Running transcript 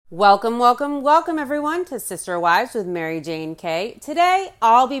Welcome, welcome, welcome everyone to Sister Wives with Mary Jane K. Today,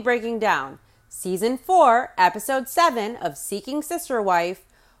 I'll be breaking down Season 4, Episode 7 of Seeking Sister Wife,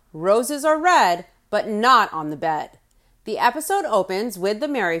 Roses Are Red, but Not on the Bed. The episode opens with the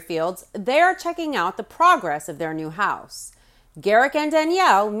Merrifields. They are checking out the progress of their new house. Garrick and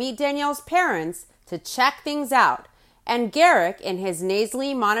Danielle meet Danielle's parents to check things out, and Garrick, in his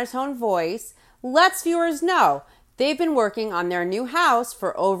nasally monotone voice, lets viewers know they've been working on their new house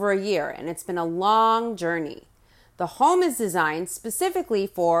for over a year, and it's been a long journey. The home is designed specifically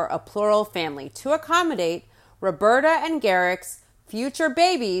for a plural family to accommodate Roberta and Garrick's future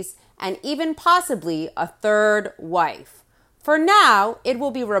babies and even possibly a third wife. For now, it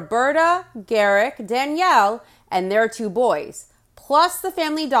will be Roberta, Garrick, Danielle, and their two boys, plus the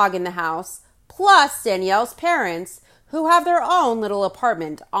family dog in the house, plus Danielle's parents, who have their own little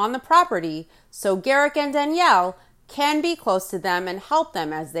apartment on the property, so Garrick and Danielle can be close to them and help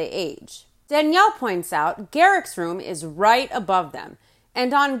them as they age. Danielle points out Garrick's room is right above them,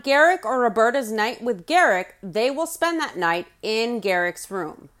 and on Garrick or Roberta's night with Garrick, they will spend that night in Garrick's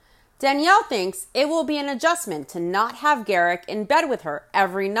room. Danielle thinks it will be an adjustment to not have Garrick in bed with her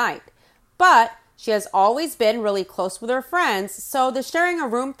every night, but she has always been really close with her friends, so the sharing a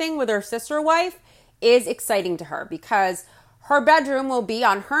room thing with her sister wife is exciting to her because her bedroom will be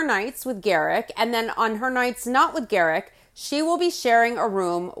on her nights with Garrick, and then on her nights not with Garrick, she will be sharing a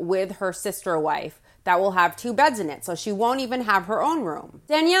room with her sister wife that will have two beds in it, so she won't even have her own room.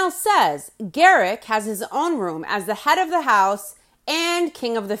 Danielle says Garrick has his own room as the head of the house and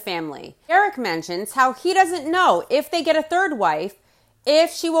king of the family. Garrick mentions how he doesn't know if they get a third wife,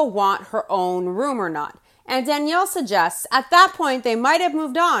 if she will want her own room or not, and Danielle suggests at that point they might have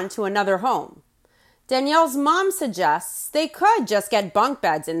moved on to another home. Danielle's mom suggests they could just get bunk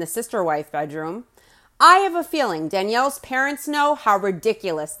beds in the sister wife bedroom. I have a feeling Danielle's parents know how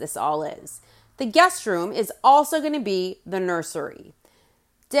ridiculous this all is. The guest room is also going to be the nursery.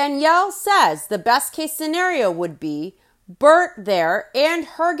 Danielle says the best case scenario would be Bert there and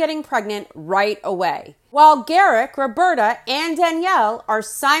her getting pregnant right away, while Garrick, Roberta, and Danielle are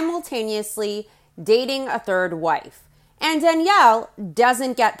simultaneously dating a third wife, and Danielle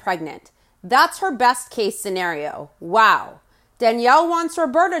doesn't get pregnant. That's her best case scenario. Wow. Danielle wants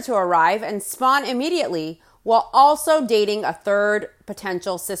Roberta to arrive and spawn immediately while also dating a third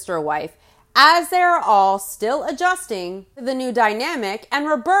potential sister wife, as they are all still adjusting to the new dynamic, and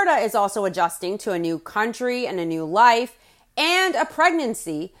Roberta is also adjusting to a new country and a new life and a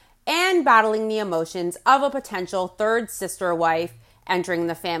pregnancy and battling the emotions of a potential third sister wife entering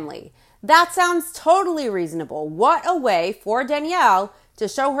the family. That sounds totally reasonable. What a way for Danielle to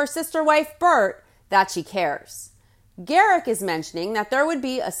show her sister wife Bert that she cares. Garrick is mentioning that there would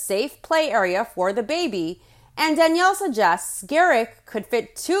be a safe play area for the baby, and Danielle suggests Garrick could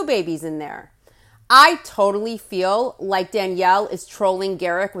fit two babies in there. I totally feel like Danielle is trolling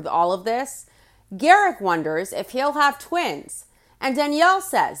Garrick with all of this. Garrick wonders if he'll have twins, and Danielle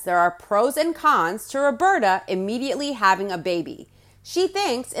says there are pros and cons to Roberta immediately having a baby. She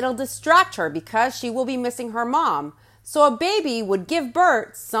thinks it'll distract her because she will be missing her mom, so a baby would give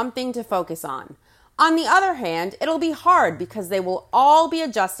Bert something to focus on. On the other hand, it'll be hard because they will all be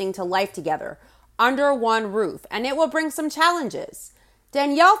adjusting to life together under one roof, and it will bring some challenges.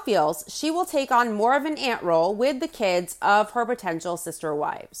 Danielle feels she will take on more of an aunt role with the kids of her potential sister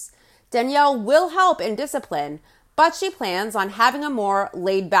wives. Danielle will help in discipline, but she plans on having a more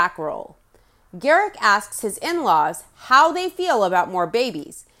laid-back role. Garrick asks his in-laws how they feel about more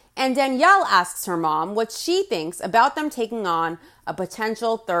babies, and Danielle asks her mom what she thinks about them taking on a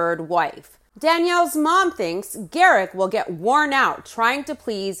potential third wife. Danielle's mom thinks Garrick will get worn out trying to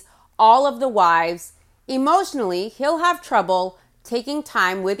please all of the wives. Emotionally, he'll have trouble taking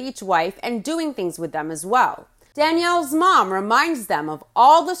time with each wife and doing things with them as well. Danielle's mom reminds them of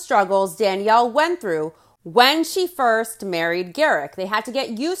all the struggles Danielle went through when she first married Garrick. They had to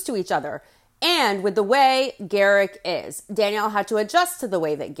get used to each other. And with the way Garrick is, Danielle had to adjust to the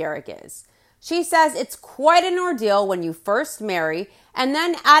way that Garrick is. She says it's quite an ordeal when you first marry, and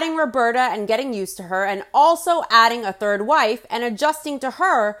then adding Roberta and getting used to her, and also adding a third wife and adjusting to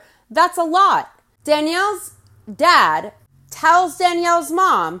her, that's a lot. Danielle's dad tells Danielle's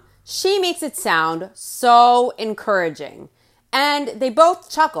mom she makes it sound so encouraging, and they both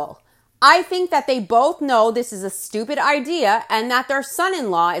chuckle. I think that they both know this is a stupid idea and that their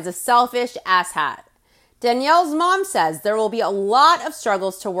son-in-law is a selfish asshat. Danielle's mom says there will be a lot of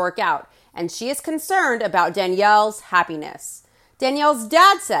struggles to work out, and she is concerned about Danielle's happiness. Danielle's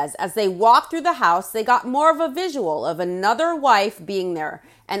dad says as they walk through the house, they got more of a visual of another wife being there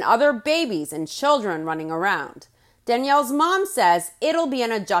and other babies and children running around. Danielle's mom says it'll be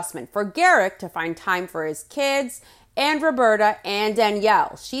an adjustment for Garrick to find time for his kids and Roberta and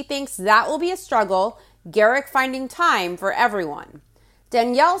Danielle. She thinks that will be a struggle, Garrick finding time for everyone.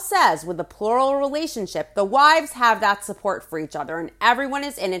 Danielle says with a plural relationship, the wives have that support for each other and everyone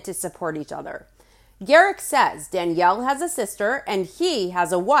is in it to support each other. Garrick says Danielle has a sister and he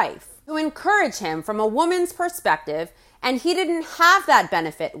has a wife who encourage him from a woman's perspective, and he didn't have that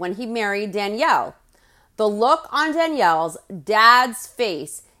benefit when he married Danielle. The look on Danielle's dad's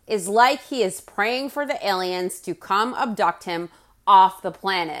face is like he is praying for the aliens to come abduct him off the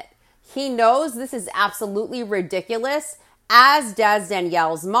planet. He knows this is absolutely ridiculous, as does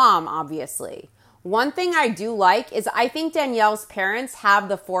Danielle's mom, obviously. One thing I do like is I think Danielle's parents have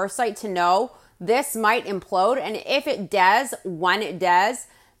the foresight to know this might implode, and if it does, when it does,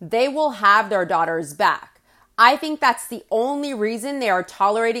 they will have their daughters back. I think that's the only reason they are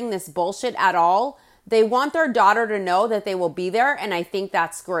tolerating this bullshit at all. They want their daughter to know that they will be there, and I think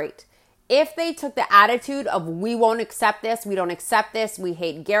that's great. If they took the attitude of we won't accept this, we don't accept this, we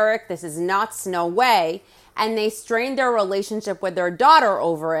hate Garrick, this is nuts, no way, and they strained their relationship with their daughter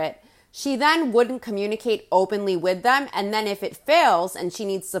over it, she then wouldn't communicate openly with them, and then if it fails and she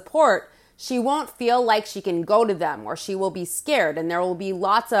needs support, she won't feel like she can go to them, or she will be scared, and there will be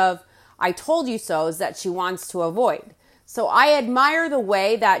lots of I told you so's that she wants to avoid. So I admire the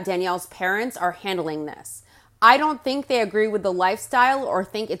way that Danielle's parents are handling this. I don't think they agree with the lifestyle or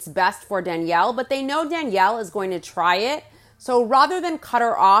think it's best for Danielle, but they know Danielle is going to try it. So rather than cut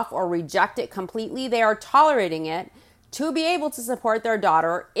her off or reject it completely, they are tolerating it to be able to support their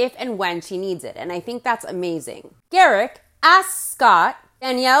daughter if and when she needs it. And I think that's amazing. Garrick asks Scott,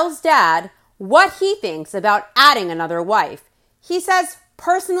 Danielle's dad, what he thinks about adding another wife. He says,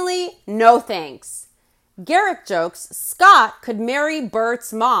 personally, no thanks. Garrick jokes Scott could marry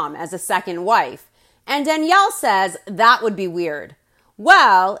Bert's mom as a second wife, and Danielle says that would be weird.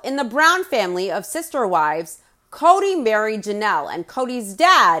 Well, in the Brown family of sister wives, Cody married Janelle, and Cody's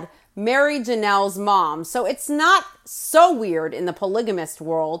dad married Janelle's mom, so it's not so weird in the polygamist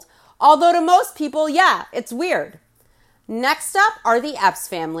world, although to most people, yeah, it's weird. Next up are the Epps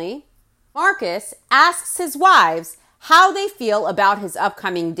family. Marcus asks his wives how they feel about his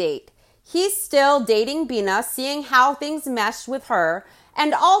upcoming date. He's still dating Bina, seeing how things mesh with her,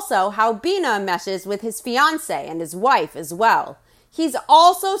 and also how Bina meshes with his fiance and his wife as well. He's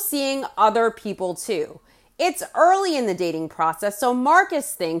also seeing other people too. It's early in the dating process, so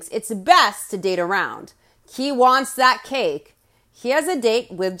Marcus thinks it's best to date around. He wants that cake. He has a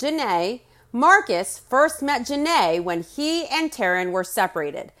date with Janae. Marcus first met Janae when he and Taryn were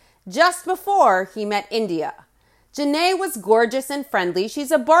separated, just before he met India. Janae was gorgeous and friendly.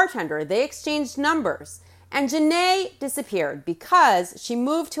 She's a bartender. They exchanged numbers. And Janae disappeared because she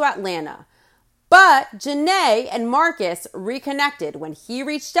moved to Atlanta. But Janae and Marcus reconnected when he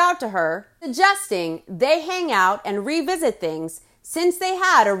reached out to her, suggesting they hang out and revisit things since they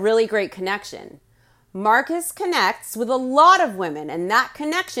had a really great connection. Marcus connects with a lot of women, and that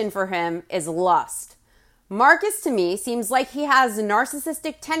connection for him is lust. Marcus, to me, seems like he has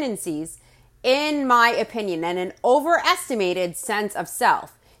narcissistic tendencies, in my opinion, and an overestimated sense of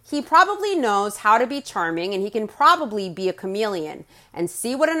self. He probably knows how to be charming, and he can probably be a chameleon and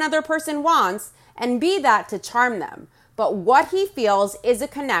see what another person wants and be that to charm them. But what he feels is a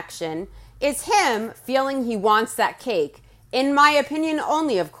connection, is him feeling he wants that cake. In my opinion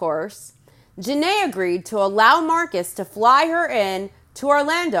only, of course. Janae agreed to allow Marcus to fly her in to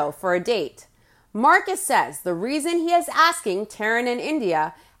Orlando for a date. Marcus says the reason he is asking Taryn and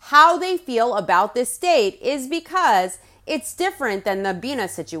India how they feel about this date is because it's different than the Bina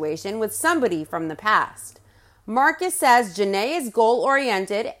situation with somebody from the past. Marcus says Janae is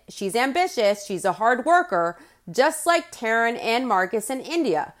goal-oriented, she's ambitious, she's a hard worker, just like Taryn and Marcus and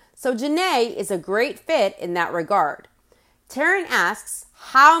India. So Janae is a great fit in that regard. Taryn asks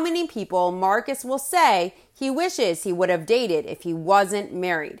how many people Marcus will say he wishes he would have dated if he wasn't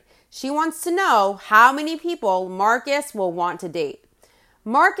married. She wants to know how many people Marcus will want to date.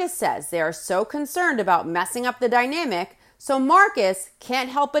 Marcus says they are so concerned about messing up the dynamic, so Marcus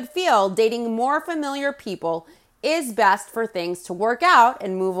can't help but feel dating more familiar people is best for things to work out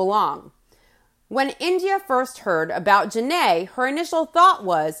and move along. When India first heard about Janae, her initial thought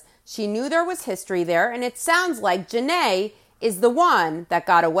was she knew there was history there, and it sounds like Janae is the one that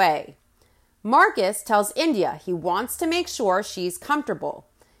got away. Marcus tells India he wants to make sure she's comfortable.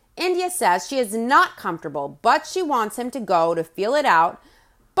 India says she is not comfortable, but she wants him to go to feel it out.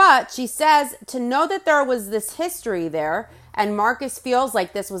 But she says to know that there was this history there, and Marcus feels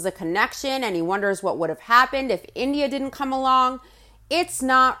like this was a connection and he wonders what would have happened if India didn't come along, it's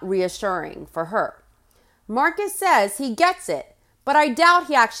not reassuring for her. Marcus says he gets it, but I doubt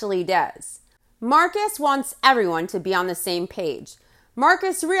he actually does. Marcus wants everyone to be on the same page.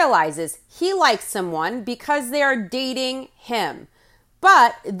 Marcus realizes he likes someone because they are dating him.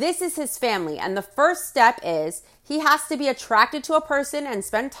 But this is his family, and the first step is he has to be attracted to a person and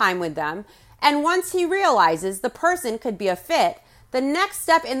spend time with them. And once he realizes the person could be a fit, the next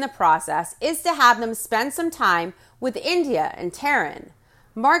step in the process is to have them spend some time with India and Taryn.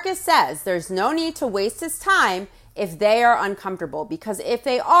 Marcus says there's no need to waste his time if they are uncomfortable, because if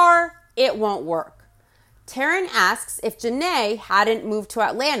they are, it won't work. Taryn asks if Janae hadn't moved to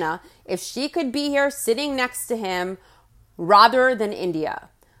Atlanta, if she could be here sitting next to him rather than India.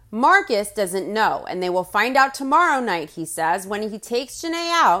 Marcus doesn't know, and they will find out tomorrow night, he says, when he takes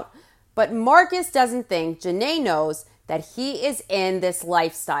Janae out. But Marcus doesn't think Janae knows that he is in this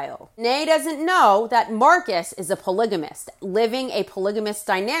lifestyle. Janae doesn't know that Marcus is a polygamist, living a polygamous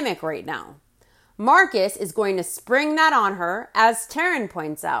dynamic right now. Marcus is going to spring that on her, as Taryn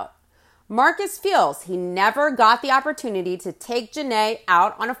points out. Marcus feels he never got the opportunity to take Janae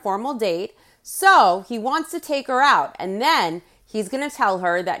out on a formal date, so he wants to take her out, and then he's going to tell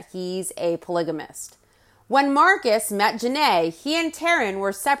her that he's a polygamist. When Marcus met Janae, he and Taryn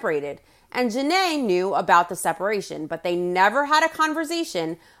were separated, and Janae knew about the separation, but they never had a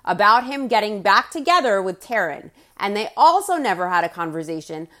conversation about him getting back together with Taryn, and they also never had a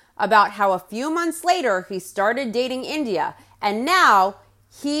conversation about how a few months later he started dating India, and now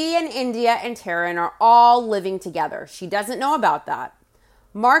he and India and Taryn are all living together. She doesn't know about that.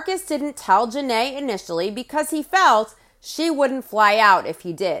 Marcus didn't tell Janae initially because he felt she wouldn't fly out if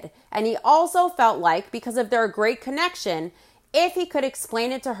he did. And he also felt like, because of their great connection, if he could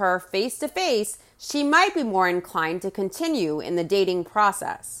explain it to her face to face, she might be more inclined to continue in the dating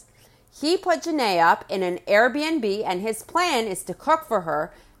process. He put Janae up in an Airbnb, and his plan is to cook for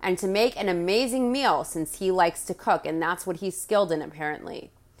her and to make an amazing meal since he likes to cook, and that's what he's skilled in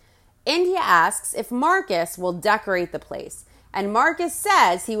apparently. India asks if Marcus will decorate the place. And Marcus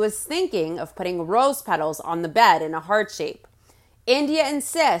says he was thinking of putting rose petals on the bed in a heart shape. India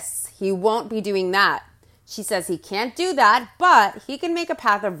insists he won't be doing that. She says he can't do that, but he can make a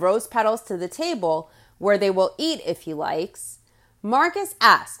path of rose petals to the table where they will eat if he likes. Marcus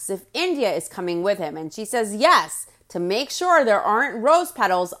asks if India is coming with him, and she says yes, to make sure there aren't rose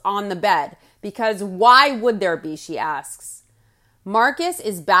petals on the bed, because why would there be, she asks. Marcus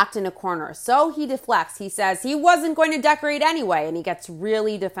is backed in a corner, so he deflects. He says he wasn't going to decorate anyway, and he gets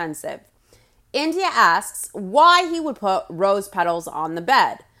really defensive. India asks why he would put rose petals on the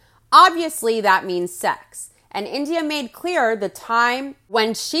bed. Obviously, that means sex. And India made clear the time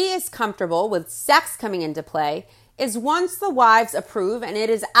when she is comfortable with sex coming into play is once the wives approve and it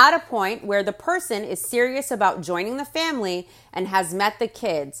is at a point where the person is serious about joining the family and has met the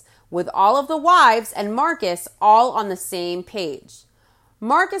kids, with all of the wives and Marcus all on the same page.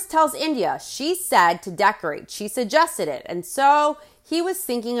 Marcus tells India she said to decorate. She suggested it, and so he was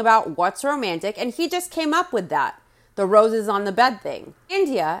thinking about what's romantic, and he just came up with that, the roses on the bed thing.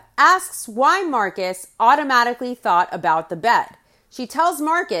 India asks why Marcus automatically thought about the bed. She tells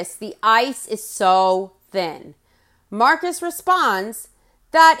Marcus the ice is so thin. Marcus responds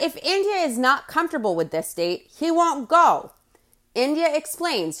that if India is not comfortable with this date, he won't go. India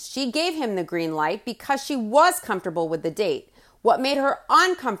explains she gave him the green light because she was comfortable with the date. What made her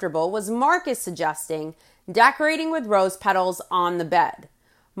uncomfortable was Marcus suggesting decorating with rose petals on the bed.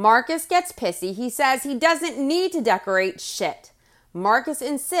 Marcus gets pissy. He says he doesn't need to decorate shit. Marcus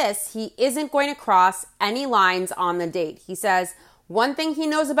insists he isn't going to cross any lines on the date. He says one thing he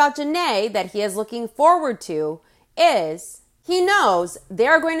knows about Janae that he is looking forward to is he knows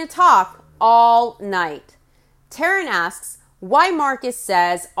they're going to talk all night. Taryn asks why Marcus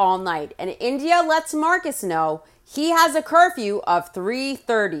says all night, and India lets Marcus know he has a curfew of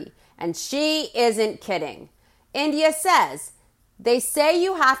 3:30, and she isn't kidding. India says, they say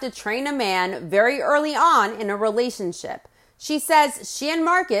you have to train a man very early on in a relationship. She says she and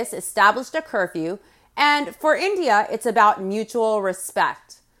Marcus established a curfew, and for India, it's about mutual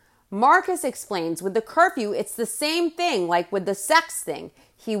respect. Marcus explains with the curfew, it's the same thing like with the sex thing.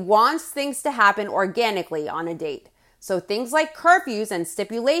 He wants things to happen organically on a date. So things like curfews and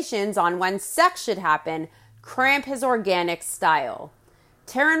stipulations on when sex should happen cramp his organic style.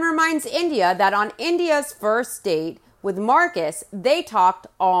 Taryn reminds India that on India's first date with Marcus, they talked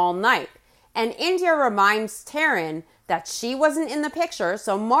all night. And India reminds Taryn that she wasn't in the picture,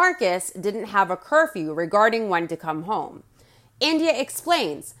 so Marcus didn't have a curfew regarding when to come home. India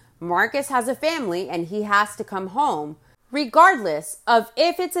explains Marcus has a family and he has to come home, regardless of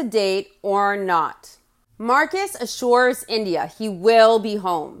if it's a date or not. Marcus assures India he will be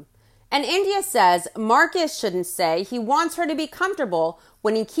home. And India says Marcus shouldn't say he wants her to be comfortable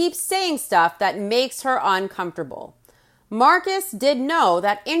when he keeps saying stuff that makes her uncomfortable. Marcus did know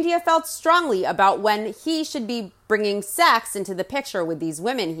that India felt strongly about when he should be bringing sex into the picture with these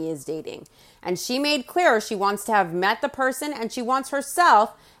women he is dating. And she made clear she wants to have met the person and she wants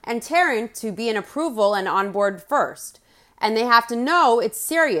herself and Taryn to be in approval and on board first. And they have to know it's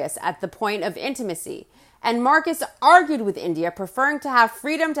serious at the point of intimacy. And Marcus argued with India, preferring to have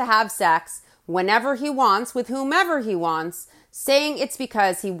freedom to have sex whenever he wants with whomever he wants, saying it's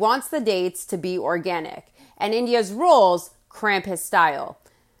because he wants the dates to be organic. And India's rules cramp his style.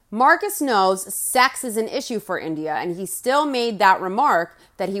 Marcus knows sex is an issue for India, and he still made that remark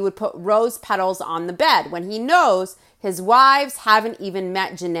that he would put rose petals on the bed when he knows his wives haven't even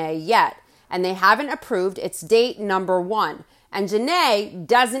met Janae yet, and they haven't approved it's date number 1. And Janae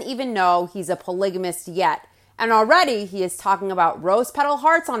doesn't even know he's a polygamist yet. And already he is talking about rose petal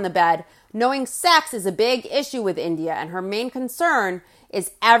hearts on the bed, knowing sex is a big issue with India, and her main concern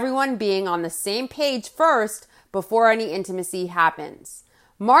is everyone being on the same page first before any intimacy happens.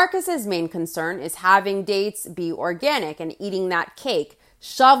 Marcus's main concern is having dates be organic and eating that cake,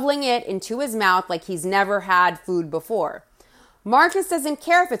 shoveling it into his mouth like he's never had food before. Marcus doesn't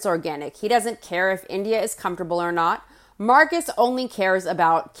care if it's organic. He doesn't care if India is comfortable or not. Marcus only cares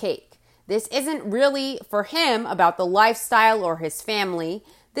about cake. This isn't really for him about the lifestyle or his family.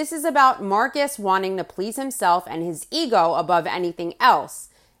 This is about Marcus wanting to please himself and his ego above anything else.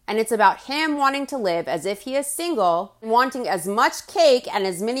 And it's about him wanting to live as if he is single, wanting as much cake and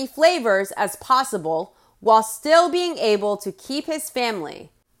as many flavors as possible while still being able to keep his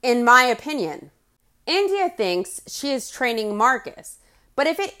family, in my opinion. India thinks she is training Marcus, but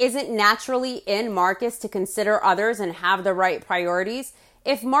if it isn't naturally in Marcus to consider others and have the right priorities,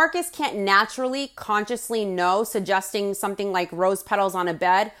 if Marcus can't naturally, consciously know suggesting something like rose petals on a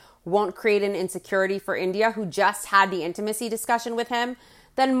bed won't create an insecurity for India, who just had the intimacy discussion with him,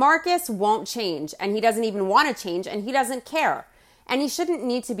 then Marcus won't change, and he doesn't even want to change, and he doesn't care. And he shouldn't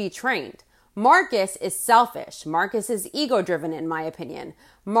need to be trained. Marcus is selfish. Marcus is ego-driven, in my opinion.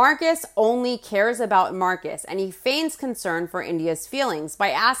 Marcus only cares about Marcus, and he feigns concern for India's feelings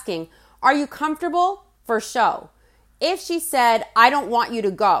by asking, "Are you comfortable?" for show. If she said, "I don't want you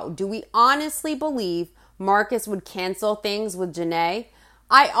to go," do we honestly believe Marcus would cancel things with Janae?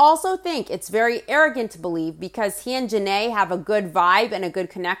 I also think it's very arrogant to believe because he and Janae have a good vibe and a good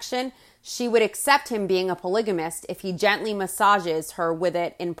connection, she would accept him being a polygamist if he gently massages her with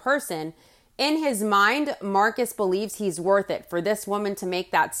it in person. In his mind, Marcus believes he's worth it for this woman to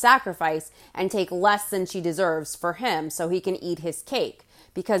make that sacrifice and take less than she deserves for him so he can eat his cake.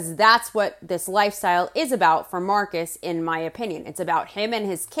 Because that's what this lifestyle is about for Marcus, in my opinion. It's about him and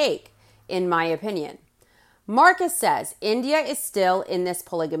his cake, in my opinion. Marcus says India is still in this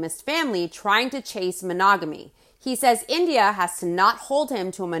polygamist family trying to chase monogamy. He says India has to not hold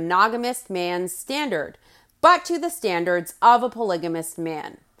him to a monogamous man's standard, but to the standards of a polygamist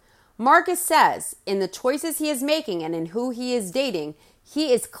man. Marcus says in the choices he is making and in who he is dating,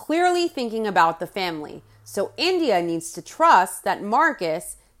 he is clearly thinking about the family. So India needs to trust that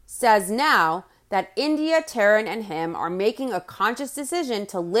Marcus says now that India, Taryn, and him are making a conscious decision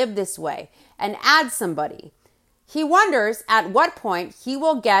to live this way and add somebody. He wonders at what point he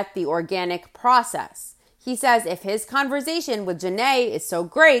will get the organic process. He says if his conversation with Janae is so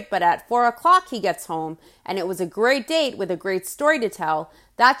great, but at 4 o'clock he gets home and it was a great date with a great story to tell,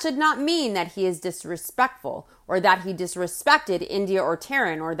 that should not mean that he is disrespectful or that he disrespected India or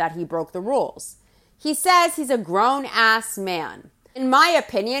Taryn or that he broke the rules. He says he's a grown-ass man. In my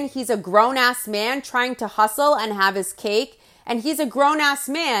opinion, he's a grown-ass man trying to hustle and have his cake, and he's a grown-ass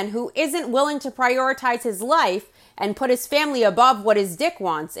man who isn't willing to prioritize his life and put his family above what his dick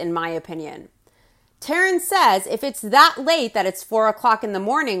wants, in my opinion. Taryn says if it's that late that it's 4 o'clock in the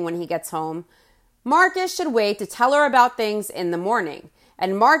morning when he gets home, Marcus should wait to tell her about things in the morning.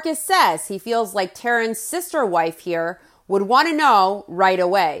 And Marcus says he feels like Taryn's sister wife here would want to know right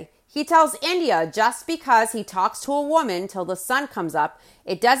away. He tells India just because he talks to a woman till the sun comes up,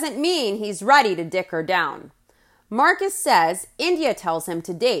 it doesn't mean he's ready to dick her down. Marcus says India tells him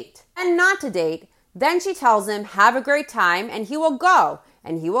to date and not to date. Then she tells him have a great time and he will go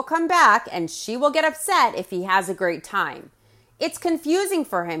and he will come back and she will get upset if he has a great time. It's confusing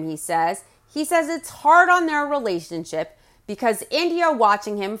for him, he says. He says it's hard on their relationship because India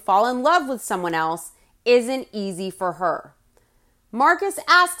watching him fall in love with someone else isn't easy for her. Marcus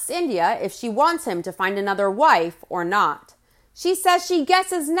asks India if she wants him to find another wife or not. She says she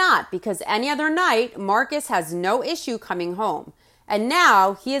guesses not because any other night Marcus has no issue coming home. And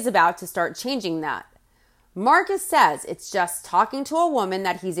now he is about to start changing that. Marcus says it's just talking to a woman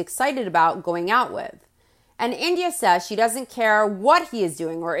that he's excited about going out with. And India says she doesn't care what he is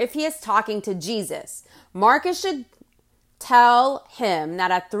doing or if he is talking to Jesus. Marcus should tell him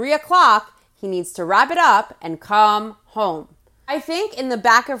that at 3 o'clock he needs to wrap it up and come home. I think in the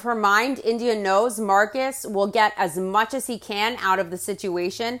back of her mind, India knows Marcus will get as much as he can out of the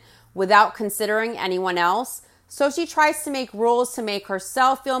situation without considering anyone else. So she tries to make rules to make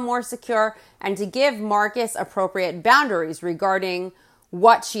herself feel more secure and to give Marcus appropriate boundaries regarding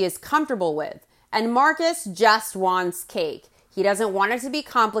what she is comfortable with. And Marcus just wants cake. He doesn't want it to be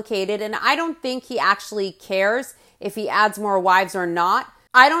complicated, and I don't think he actually cares if he adds more wives or not.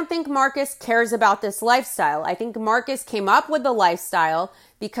 I don't think Marcus cares about this lifestyle. I think Marcus came up with the lifestyle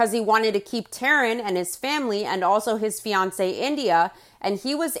because he wanted to keep Taryn and his family and also his fiancée India, and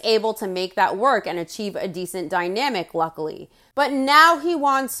he was able to make that work and achieve a decent dynamic, luckily. But now he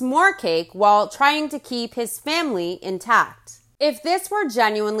wants more cake while trying to keep his family intact. If this were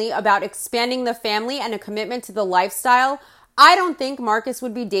genuinely about expanding the family and a commitment to the lifestyle, I don't think Marcus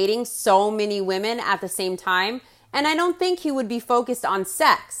would be dating so many women at the same time. And I don't think he would be focused on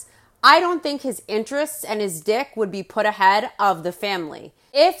sex. I don't think his interests and his dick would be put ahead of the family.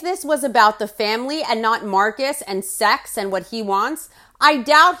 If this was about the family and not Marcus and sex and what he wants, I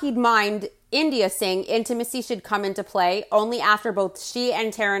doubt he'd mind India saying intimacy should come into play only after both she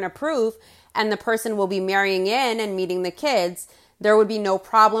and Taryn approve and the person will be marrying in and meeting the kids. There would be no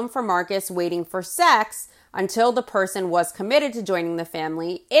problem for Marcus waiting for sex until the person was committed to joining the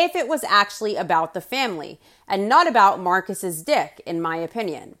family if it was actually about the family and not about Marcus's dick, in my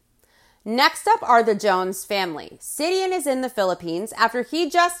opinion. Next up are the Jones family. Sidian is in the Philippines after he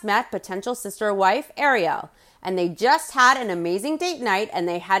just met potential sister wife Ariel, and they just had an amazing date night and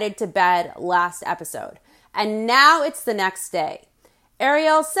they headed to bed last episode. And now it's the next day.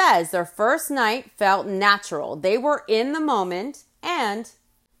 Ariel says their first night felt natural. They were in the moment and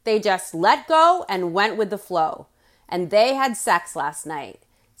they just let go and went with the flow. And they had sex last night.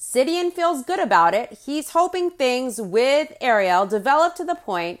 Sidian feels good about it. He's hoping things with Ariel develop to the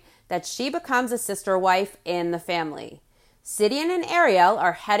point that she becomes a sister wife in the family. Sidian and Ariel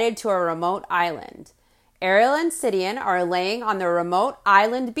are headed to a remote island. Ariel and Sidian are laying on the remote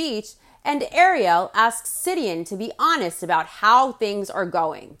island beach, and Ariel asks Sidian to be honest about how things are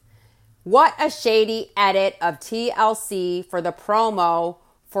going. What a shady edit of TLC for the promo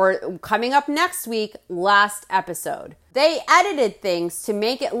for coming up next week, last episode. They edited things to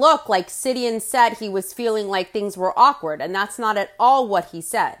make it look like Sidian said he was feeling like things were awkward, and that's not at all what he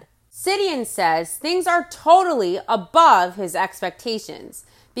said. Sidian says things are totally above his expectations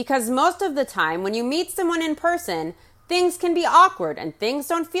because most of the time when you meet someone in person, things can be awkward and things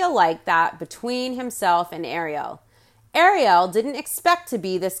don't feel like that between himself and Ariel. Ariel didn't expect to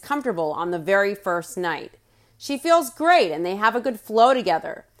be this comfortable on the very first night. She feels great and they have a good flow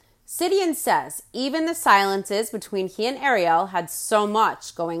together. Sidian says even the silences between he and Ariel had so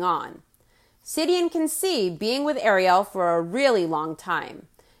much going on. Sidian can see being with Ariel for a really long time.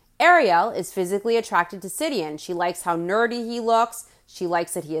 Ariel is physically attracted to Sidian. She likes how nerdy he looks. She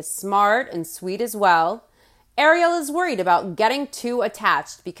likes that he is smart and sweet as well. Ariel is worried about getting too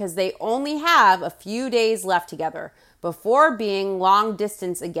attached because they only have a few days left together before being long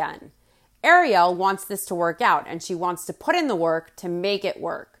distance again. Ariel wants this to work out and she wants to put in the work to make it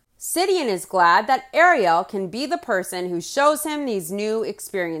work. Sidian is glad that Ariel can be the person who shows him these new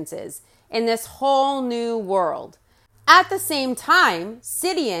experiences in this whole new world. At the same time,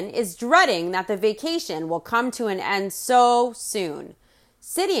 Sidian is dreading that the vacation will come to an end so soon.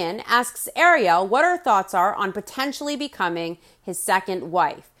 Sidian asks Ariel what her thoughts are on potentially becoming his second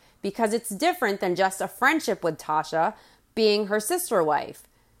wife, because it's different than just a friendship with Tasha being her sister wife.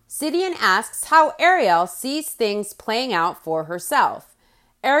 Sidian asks how Ariel sees things playing out for herself.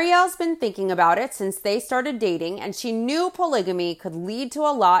 Ariel's been thinking about it since they started dating, and she knew polygamy could lead to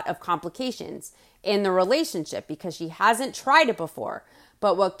a lot of complications in the relationship because she hasn't tried it before.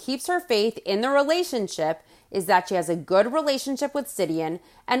 But what keeps her faith in the relationship is that she has a good relationship with Sidian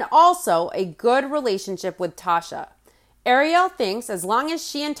and also a good relationship with Tasha. Ariel thinks as long as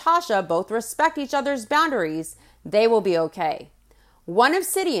she and Tasha both respect each other's boundaries, they will be okay. One of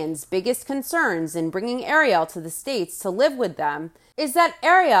Sidian's biggest concerns in bringing Ariel to the States to live with them is that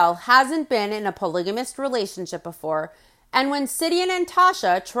Ariel hasn't been in a polygamous relationship before, and when Sidian and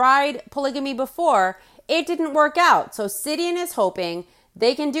Tasha tried polygamy before, it didn't work out, so Sidian is hoping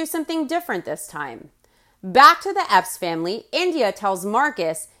they can do something different this time. Back to the Epps family, India tells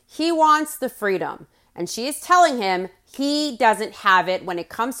Marcus he wants the freedom, and she is telling him he doesn't have it when it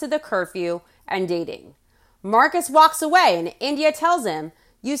comes to the curfew and dating. Marcus walks away, and India tells him,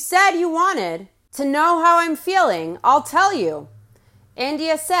 "You said you wanted To know how I'm feeling, I'll tell you.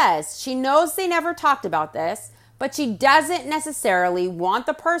 India says she knows they never talked about this, but she doesn't necessarily want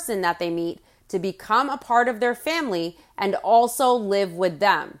the person that they meet to become a part of their family and also live with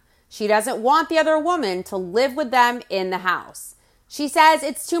them. She doesn't want the other woman to live with them in the house. She says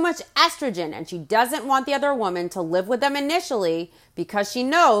it's too much estrogen and she doesn't want the other woman to live with them initially because she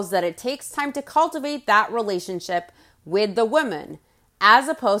knows that it takes time to cultivate that relationship with the woman, as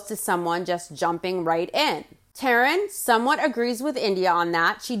opposed to someone just jumping right in. Taryn somewhat agrees with India on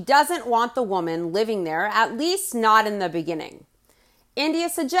that. She doesn't want the woman living there, at least not in the beginning. India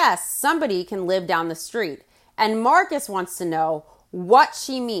suggests somebody can live down the street, and Marcus wants to know what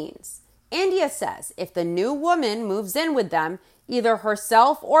she means. India says if the new woman moves in with them, either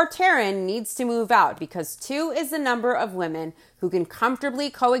herself or Taryn needs to move out because 2 is the number of women who can comfortably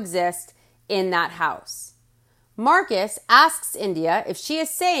coexist in that house. Marcus asks India if she is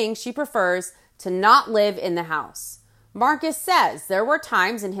saying she prefers to not live in the house. Marcus says there were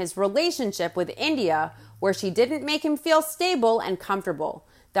times in his relationship with India where she didn't make him feel stable and comfortable,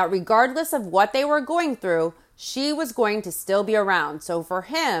 that regardless of what they were going through, she was going to still be around. So for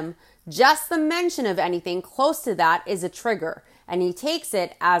him, just the mention of anything close to that is a trigger, and he takes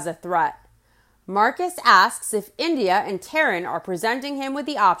it as a threat. Marcus asks if India and Taryn are presenting him with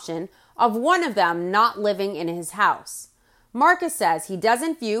the option of one of them not living in his house. Marcus says he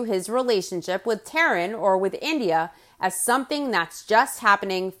doesn't view his relationship with Taryn or with India as something that's just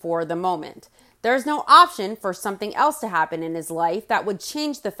happening for the moment. There's no option for something else to happen in his life that would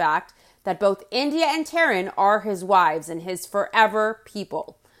change the fact that both India and Taryn are his wives and his forever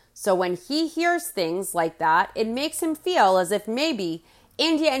people. So when he hears things like that, it makes him feel as if maybe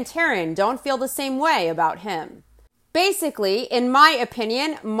India and Taryn don't feel the same way about him. Basically, in my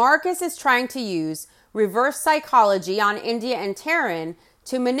opinion, Marcus is trying to use reverse psychology on India and Taryn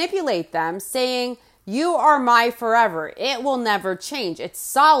to manipulate them, saying, "You are my forever. It will never change. It's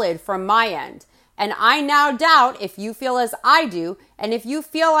solid from my end. And I now doubt if you feel as I do, and if you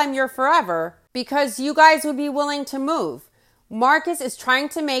feel I'm your forever, because you guys would be willing to move." Marcus is trying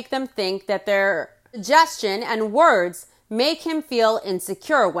to make them think that their suggestion and words make him feel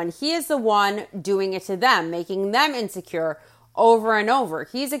insecure when he is the one doing it to them, making them insecure over and over.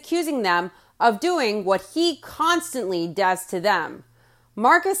 He's accusing them of doing what he constantly does to them.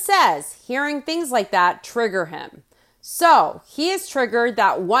 Marcus says hearing things like that trigger him. So he is triggered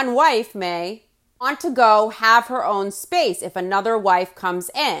that one wife may want to go have her own space if another wife comes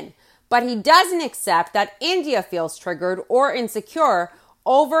in. But he doesn't accept that India feels triggered or insecure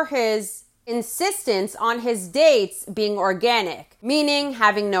over his insistence on his dates being organic, meaning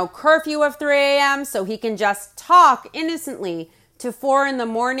having no curfew of 3 a.m. so he can just talk innocently to 4 in the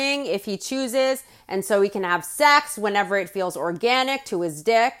morning if he chooses, and so he can have sex whenever it feels organic to his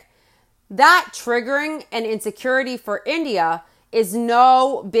dick. That triggering an insecurity for India is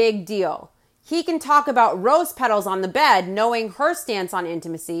no big deal. He can talk about rose petals on the bed, knowing her stance on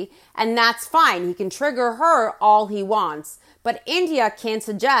intimacy, and that's fine. He can trigger her all he wants. But India can't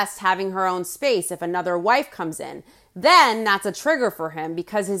suggest having her own space if another wife comes in. Then that's a trigger for him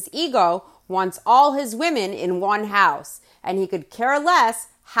because his ego wants all his women in one house, and he could care less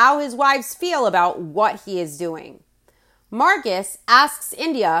how his wives feel about what he is doing. Marcus asks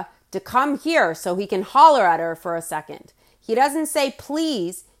India to come here so he can holler at her for a second. He doesn't say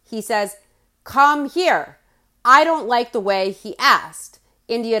please, he says, "Come here." I don't like the way he asked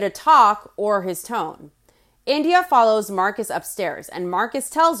India to talk or his tone. India follows Marcus upstairs, and Marcus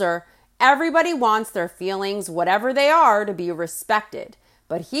tells her everybody wants their feelings, whatever they are, to be respected.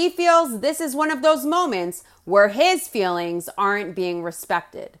 But he feels this is one of those moments where his feelings aren't being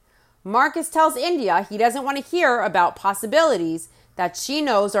respected. Marcus tells India he doesn't want to hear about possibilities that she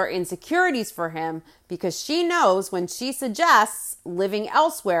knows are insecurities for him because she knows when she suggests living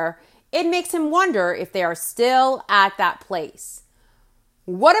elsewhere, it makes him wonder if they are still at that place.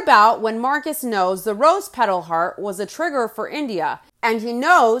 What about when Marcus knows the rose petal heart was a trigger for India, and he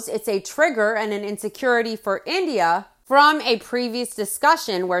knows it's a trigger and an insecurity for India from a previous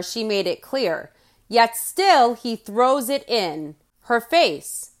discussion where she made it clear, yet still he throws it in her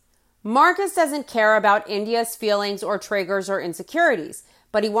face. Marcus doesn't care about India's feelings or triggers or insecurities,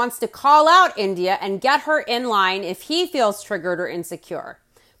 but he wants to call out India and get her in line if he feels triggered or insecure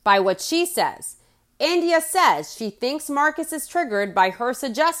by what she says. India says she thinks Marcus is triggered by her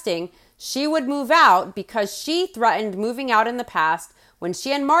suggesting she would move out because she threatened moving out in the past when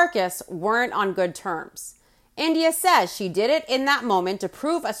she and Marcus weren't on good terms. India says she did it in that moment to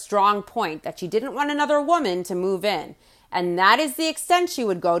prove a strong point that she didn't want another woman to move in, and that is the extent she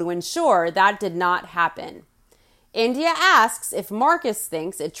would go to ensure that did not happen. India asks if Marcus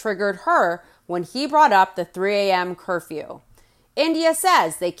thinks it triggered her when he brought up the 3 a.m. curfew. India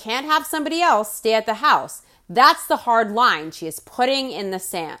says they can't have somebody else stay at the house. That's the hard line she is putting in the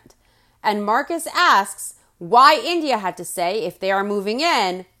sand. And Marcus asks why India had to say if they are moving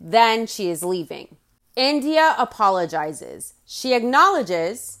in, then she is leaving. India apologizes. She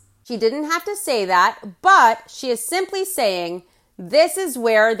acknowledges she didn't have to say that, but she is simply saying this is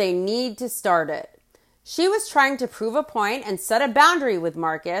where they need to start it. She was trying to prove a point and set a boundary with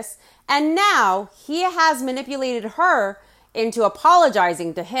Marcus, and now he has manipulated her into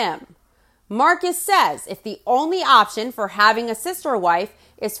apologizing to him. Marcus says if the only option for having a sister wife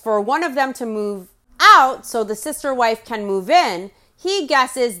is for one of them to move out so the sister wife can move in, he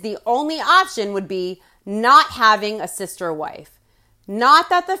guesses the only option would be not having a sister wife. Not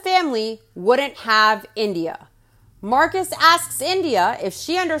that the family wouldn't have India. Marcus asks India if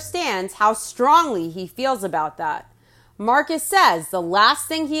she understands how strongly he feels about that. Marcus says the last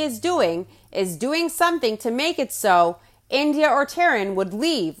thing he is doing something to make it so India or Taryn would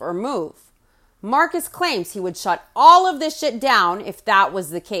leave or move. Marcus claims he would shut all of this shit down if that was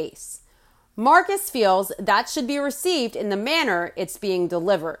the case. Marcus feels that should be received in the manner it's being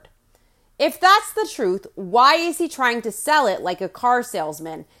delivered. If that's the truth, why is he trying to sell it like a car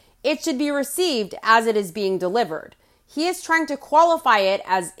salesman? It should be received as it is being delivered. He is trying to qualify it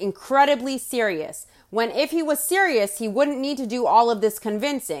as incredibly serious, when if he was serious, he wouldn't need to do all of this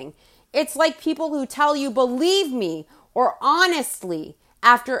convincing. It's like people who tell you, believe me, or honestly,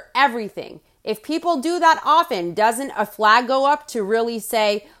 after everything. If people do that often, doesn't a flag go up to really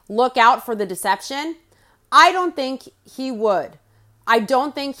say, look out for the deception? I don't think he would. I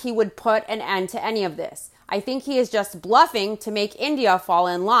don't think he would put an end to any of this. I think he is just bluffing to make India fall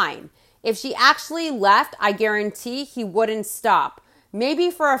in line. If she actually left, I guarantee he wouldn't stop.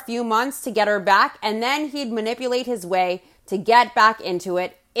 Maybe for a few months to get her back, and then he'd manipulate his way to get back into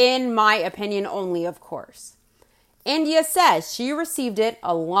it, in my opinion only, of course. India says she received it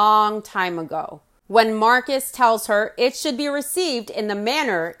a long time ago, when Marcus tells her it should be received in the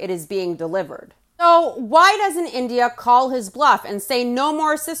manner it is being delivered. So why doesn't India call his bluff and say no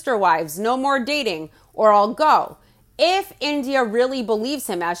more sister wives, no more dating, or I'll go? If India really believes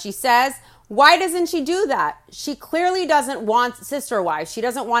him, as she says, why doesn't she do that? She clearly doesn't want sister wives. She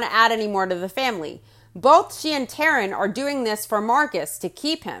doesn't want to add any more to the family. Both she and Taryn are doing this for Marcus to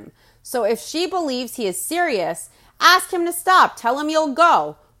keep him. So if she believes he is serious, ask him to stop. Tell him you'll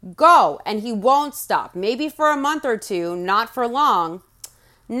go. Go. And he won't stop. Maybe for a month or two, not for long.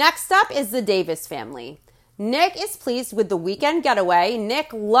 Next up is the Davis family. Nick is pleased with the weekend getaway.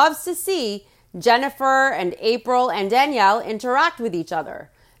 Nick loves to see Jennifer and April and Danielle interact with each other.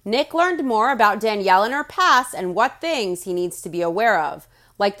 Nick learned more about Danielle and her past and what things he needs to be aware of,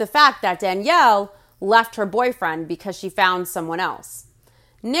 like the fact that Danielle left her boyfriend because she found someone else.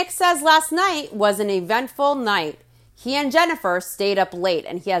 Nick says last night was an eventful night. He and Jennifer stayed up late,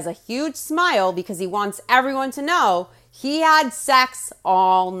 and he has a huge smile because he wants everyone to know he had sex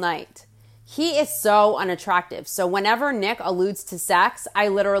all night. He is so unattractive, so whenever Nick alludes to sex, I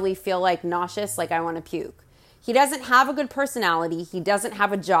literally feel like nauseous, like I want to puke. He doesn't have a good personality. He doesn't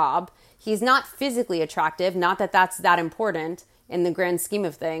have a job. He's not physically attractive, not that that's that important in the grand scheme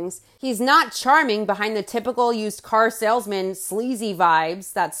of things. He's not charming behind the typical used car salesman sleazy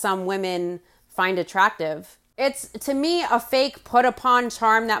vibes that some women find attractive. It's, to me, a fake put-upon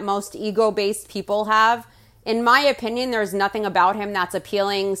charm that most ego-based people have. In my opinion, there's nothing about him that's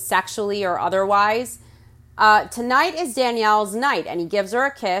appealing sexually or otherwise. Tonight is Danielle's night, and he gives her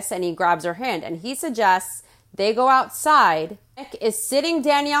a kiss, and he grabs her hand, and he suggests they go outside. Nick is sitting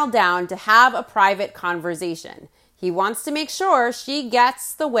Danielle down to have a private conversation. He wants to make sure she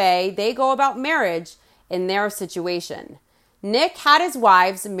gets the way they go about marriage in their situation. Nick had his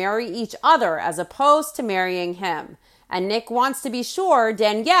wives marry each other as opposed to marrying him. And Nick wants to be sure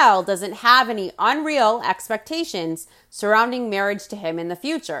Danielle doesn't have any unreal expectations surrounding marriage to him in the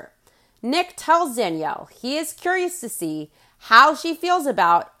future. Nick tells Danielle he is curious to see how she feels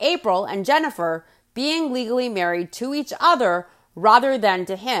about April and Jennifer being legally married to each other rather than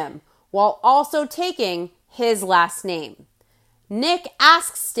to him, while also taking his last name. Nick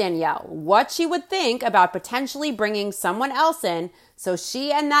asks Danielle what she would think about potentially bringing someone else in so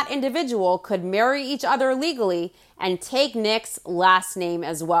she and that individual could marry each other legally and take Nick's last name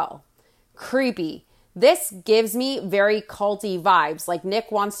as well. Creepy. This gives me very culty vibes, like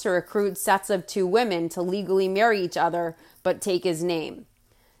Nick wants to recruit sets of two women to legally marry each other but take his name.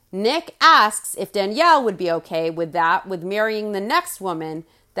 Nick asks if Danielle would be okay with that, with marrying the next woman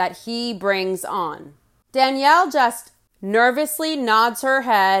that he brings on. Danielle just nervously nods her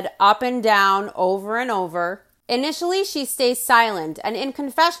head up and down over and over. Initially, she stays silent, and in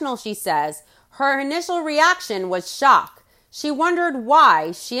confessional, she says her initial reaction was shock. She wondered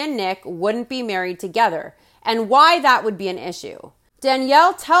why she and Nick wouldn't be married together and why that would be an issue.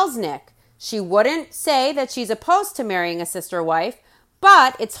 Danielle tells Nick she wouldn't say that she's opposed to marrying a sister wife,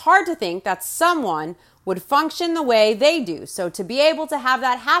 but it's hard to think that someone would function the way they do. So to be able to have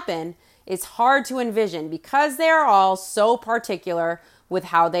that happen is hard to envision because they are all so particular with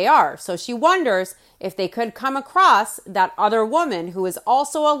how they are. So she wonders if they could come across that other woman who is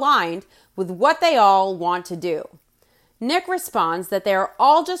also aligned with what they all want to do. Nick responds that they are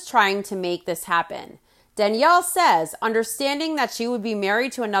all just trying to make this happen. Danielle says, understanding that she would be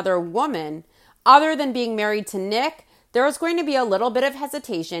married to another woman other than being married to Nick, there is going to be a little bit of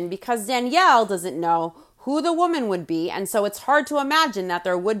hesitation because Danielle doesn't know who the woman would be, and so it's hard to imagine that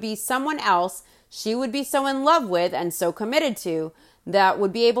there would be someone else she would be so in love with and so committed to that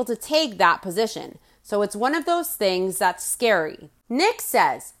would be able to take that position. So it's one of those things that's scary. Nick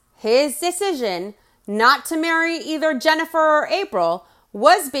says his decision not to marry either Jennifer or April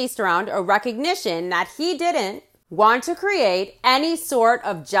was based around a recognition that he didn't want to create any sort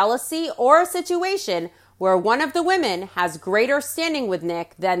of jealousy or a situation where one of the women has greater standing with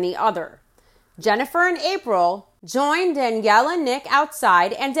Nick than the other. Jennifer and April joined Danielle and Nick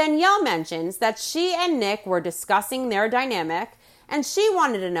outside, and Danielle mentions that she and Nick were discussing their dynamic, and she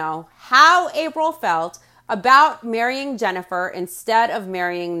wanted to know how April felt about marrying Jennifer instead of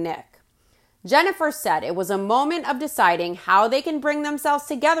marrying Nick. Jennifer said it was a moment of deciding how they can bring themselves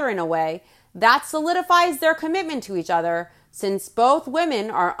together in a way that solidifies their commitment to each other, since both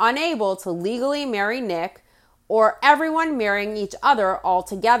women are unable to legally marry Nick, or everyone marrying each other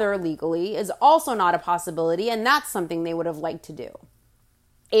altogether legally is also not a possibility, and that's something they would have liked to do.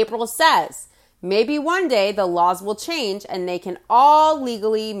 April says maybe one day the laws will change and they can all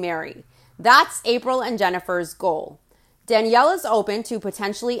legally marry. That's April and Jennifer's goal. Danielle is open to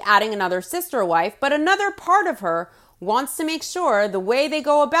potentially adding another sister wife, but another part of her wants to make sure the way they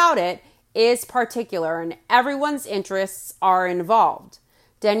go about it is particular and everyone's interests are involved.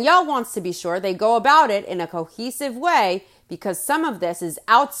 Danielle wants to be sure they go about it in a cohesive way because some of this is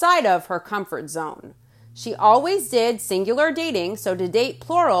outside of her comfort zone. She always did singular dating, so to date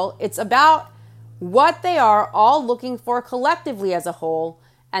plural, it's about what they are all looking for collectively as a whole,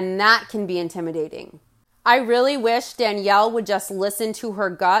 and that can be intimidating. I really wish Danielle would just listen to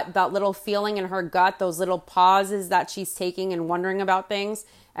her gut, that little feeling in her gut, those little pauses that she's taking and wondering about things,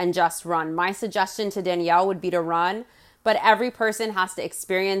 and just run. My suggestion to Danielle would be to run, but every person has to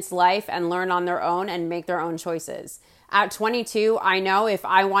experience life and learn on their own and make their own choices. At 22, I know if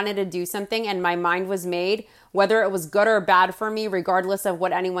I wanted to do something and my mind was made, whether it was good or bad for me, regardless of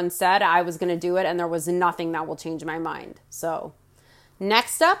what anyone said, I was going to do it, and there was nothing that will change my mind. So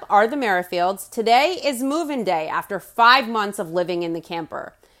next up are the Merrifields. Today is move-in day after 5 months of living in the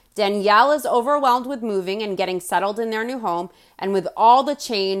camper. Danielle is overwhelmed with moving and getting settled in their new home and with all the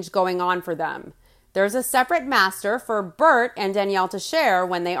change going on for them. There's a separate master for Bert and Danielle to share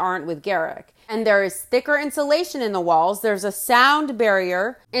when they aren't with Garrick. And there is thicker insulation in the walls. There's a sound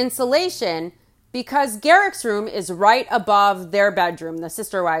barrier insulation because Garrick's room is right above their bedroom, the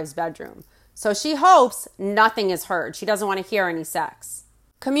sister wives' bedroom. So she hopes nothing is heard. She doesn't want to hear any sex.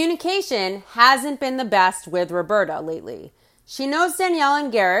 Communication hasn't been the best with Roberta lately. She knows Danielle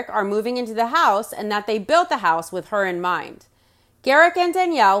and Garrick are moving into the house and that they built the house with her in mind. Garrick and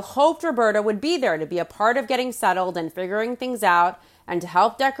Danielle hoped Roberta would be there to be a part of getting settled and figuring things out and to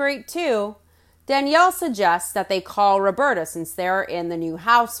help decorate too. Danielle suggests that they call Roberta since they're in the new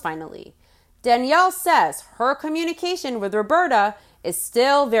house finally. Danielle says her communication with Roberta is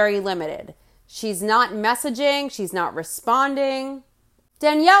still very limited. She's not messaging, she's not responding.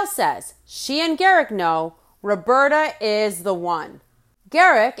 Danielle says she and Garrick know Roberta is the one.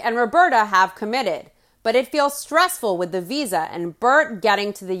 Garrick and Roberta have committed, but it feels stressful with the visa and Bert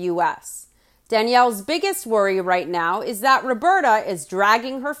getting to the U.S. Danielle's biggest worry right now is that Roberta is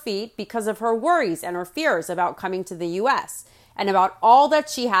dragging her feet because of her worries and her fears about coming to the U.S. and about all that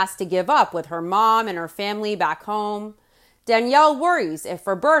she has to give up with her mom and her family back home. Danielle worries if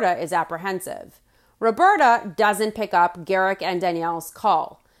Roberta is apprehensive. Roberta doesn't pick up Garrick and Danielle's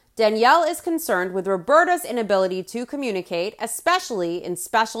call. Danielle is concerned with Roberta's inability to communicate, especially in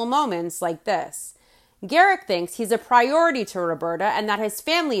special moments like this. Garrick thinks he's a priority to Roberta and that his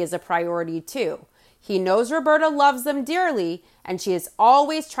family is a priority too. He knows Roberta loves them dearly and she is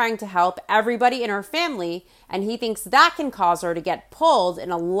always trying to help everybody in her family, and he thinks that can cause her to get pulled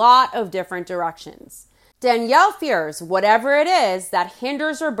in a lot of different directions. Danielle fears whatever it is that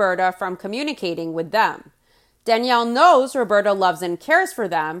hinders Roberta from communicating with them. Danielle knows Roberta loves and cares for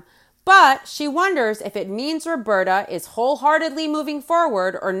them, but she wonders if it means Roberta is wholeheartedly moving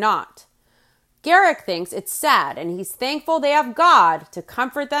forward or not. Garrick thinks it's sad, and he's thankful they have God to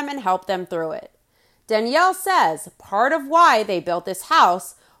comfort them and help them through it. Danielle says part of why they built this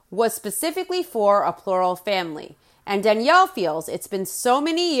house was specifically for a plural family, and Danielle feels it's been so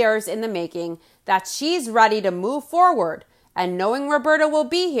many years in the making that she's ready to move forward, and knowing Roberta will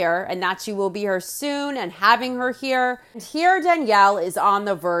be here and that she will be here soon and having her here. And here Danielle is on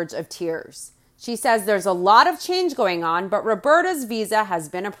the verge of tears. She says there's a lot of change going on, but Roberta's visa has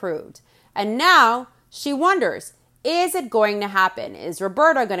been approved. And now she wonders, is it going to happen? Is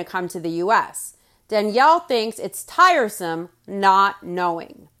Roberta going to come to the U.S.? Danielle thinks it's tiresome not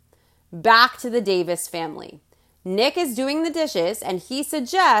knowing. Back to the Davis family. Nick is doing the dishes and he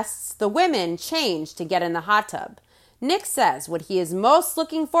suggests the women change to get in the hot tub. Nick says what he is most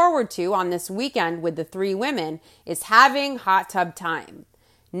looking forward to on this weekend with the three women is having hot tub time.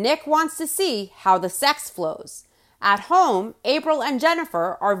 Nick wants to see how the sex flows. At home, April and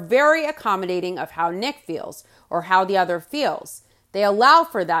Jennifer are very accommodating of how Nick feels or how the other feels. They allow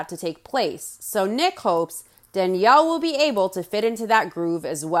for that to take place, so Nick hopes Danielle will be able to fit into that groove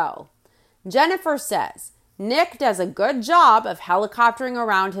as well. Jennifer says Nick does a good job of helicoptering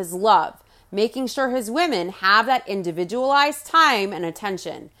around his love, making sure his women have that individualized time and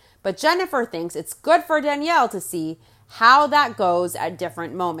attention. But Jennifer thinks it's good for Danielle to see how that goes at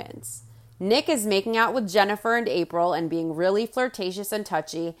different moments. Nick is making out with Jennifer and April and being really flirtatious and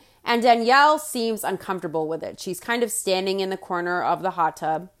touchy, and Danielle seems uncomfortable with it. She's kind of standing in the corner of the hot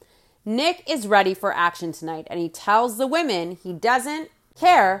tub. Nick is ready for action tonight, and he tells the women he doesn't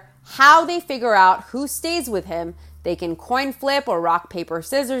care how they figure out who stays with him. They can coin flip or rock, paper,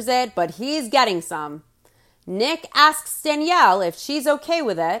 scissors it, but he's getting some. Nick asks Danielle if she's okay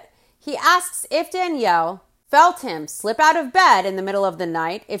with it. He asks if Danielle felt him slip out of bed in the middle of the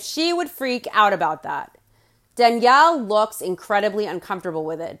night, if she would freak out about that. Danielle looks incredibly uncomfortable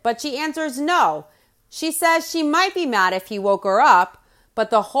with it, but she answers no. She says she might be mad if he woke her up, but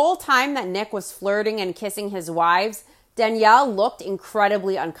the whole time that Nick was flirting and kissing his wives, Danielle looked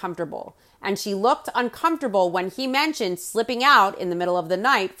incredibly uncomfortable. And she looked uncomfortable when he mentioned slipping out in the middle of the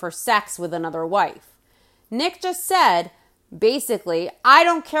night for sex with another wife. Nick just said, basically, I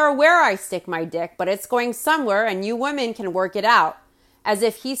don't care where I stick my dick, but it's going somewhere and you women can work it out. As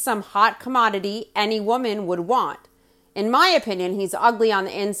if he's some hot commodity any woman would want. In my opinion, he's ugly on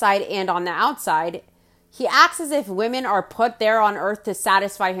the inside and on the outside. He acts as if women are put there on earth to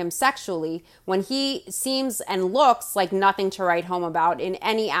satisfy him sexually when he seems and looks like nothing to write home about in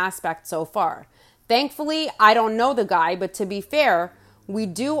any aspect so far. Thankfully, I don't know the guy, but to be fair, we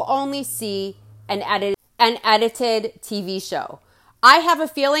do only see an edited TV show. I have a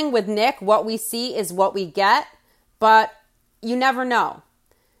feeling with Nick, what we see is what we get, but you never know.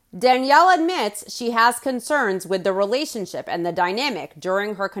 Danielle admits she has concerns with the relationship and the dynamic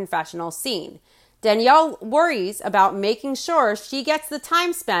during her confessional scene. Danielle worries about making sure she gets the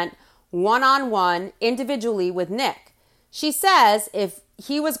time spent one-on-one individually with Nick. She says if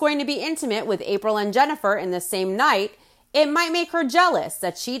he was going to be intimate with April and Jennifer in the same night, it might make her jealous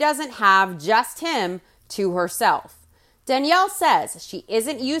that she doesn't have just him to herself. Danielle says she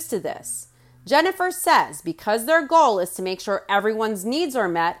isn't used to this. Jennifer says because their goal is to make sure everyone's needs are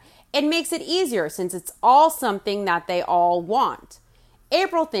met, it makes it easier since it's all something that they all want.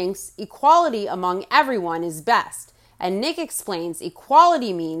 April thinks equality among everyone is best, and Nick explains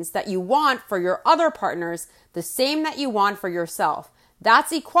equality means that you want for your other partners the same that you want for yourself.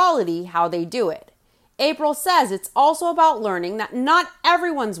 That's equality how they do it. April says it's also about learning that not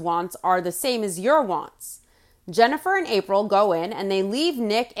everyone's wants are the same as your wants. Jennifer and April go in and they leave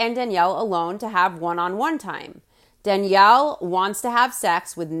Nick and Danielle alone to have one-on-one time. Danielle wants to have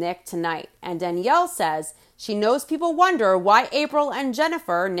sex with Nick tonight, and Danielle says she knows people wonder why April and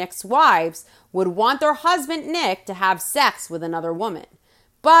Jennifer, Nick's wives, would want their husband Nick to have sex with another woman.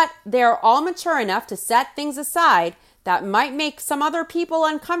 But they are all mature enough to set things aside that might make some other people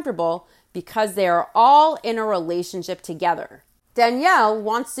uncomfortable because they are all in a relationship together. Danielle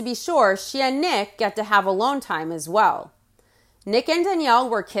wants to be sure she and Nick get to have alone time as well. Nick and Danielle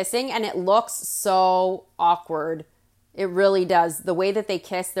were kissing and it looks so awkward. It really does. The way that they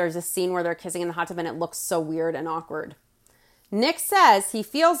kiss, there's a scene where they're kissing in the hot tub and it looks so weird and awkward. Nick says he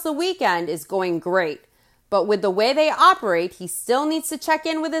feels the weekend is going great, but with the way they operate, he still needs to check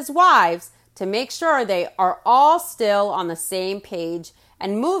in with his wives to make sure they are all still on the same page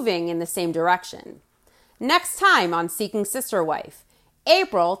and moving in the same direction. Next time on Seeking Sister Wife,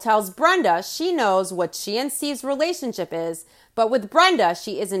 April tells Brenda she knows what she and Steve's relationship is, but with Brenda,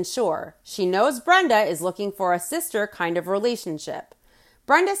 she isn't sure. She knows Brenda is looking for a sister kind of relationship.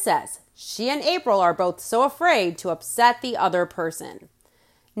 Brenda says she and April are both so afraid to upset the other person.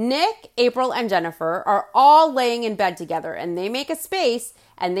 Nick, April, and Jennifer are all laying in bed together, and they make a space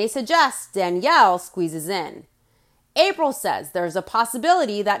and they suggest Danielle squeezes in. April says there's a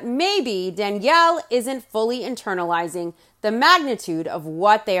possibility that maybe Danielle isn't fully internalizing the magnitude of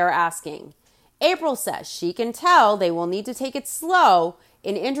what they are asking. April says she can tell they will need to take it slow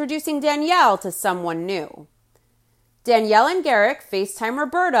in introducing Danielle to someone new. Danielle and Garrick FaceTime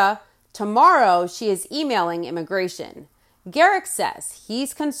Roberta. Tomorrow she is emailing immigration. Garrick says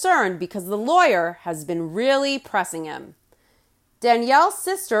he's concerned because the lawyer has been really pressing him. Danielle's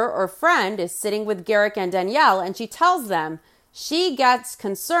sister or friend is sitting with Garrick and Danielle, and she tells them she gets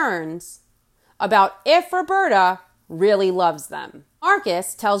concerns about if Roberta really loves them.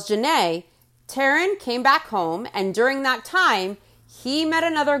 Marcus tells Janae Taryn came back home, and during that time, he met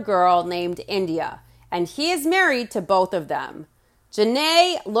another girl named India, and he is married to both of them.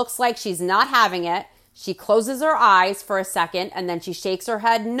 Janae looks like she's not having it. She closes her eyes for a second, and then she shakes her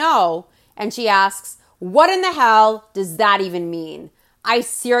head no, and she asks, "What in the hell does that even mean?" I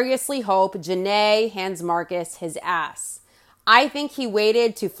seriously hope Janae hands Marcus his ass. I think he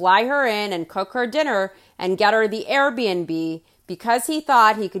waited to fly her in and cook her dinner and get her the Airbnb because he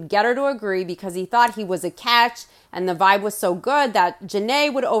thought he could get her to agree, because he thought he was a catch and the vibe was so good that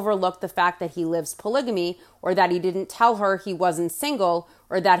Janae would overlook the fact that he lives polygamy, or that he didn't tell her he wasn't single,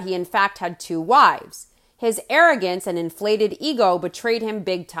 or that he in fact had 2 wives. His arrogance and inflated ego betrayed him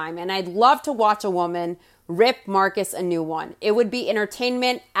big time, and I'd love to watch a woman rip Marcus a new one. It would be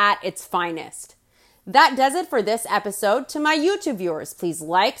entertainment at its finest. That does it for this episode. To my YouTube viewers, please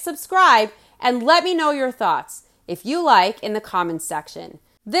like, subscribe, and let me know your thoughts, if you like, in the comments section.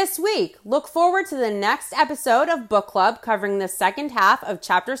 This week, look forward to the next episode of Book Club covering the second half of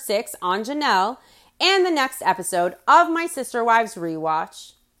Chapter 6 on Janelle, and the next episode of my Sister Wives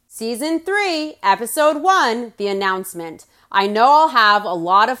Rewatch. Season 3, Episode 1, The Announcement. I know I'll have a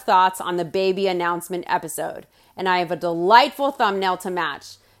lot of thoughts on the baby announcement episode, and I have a delightful thumbnail to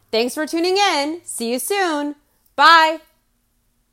match. Thanks for tuning in. See you soon. Bye.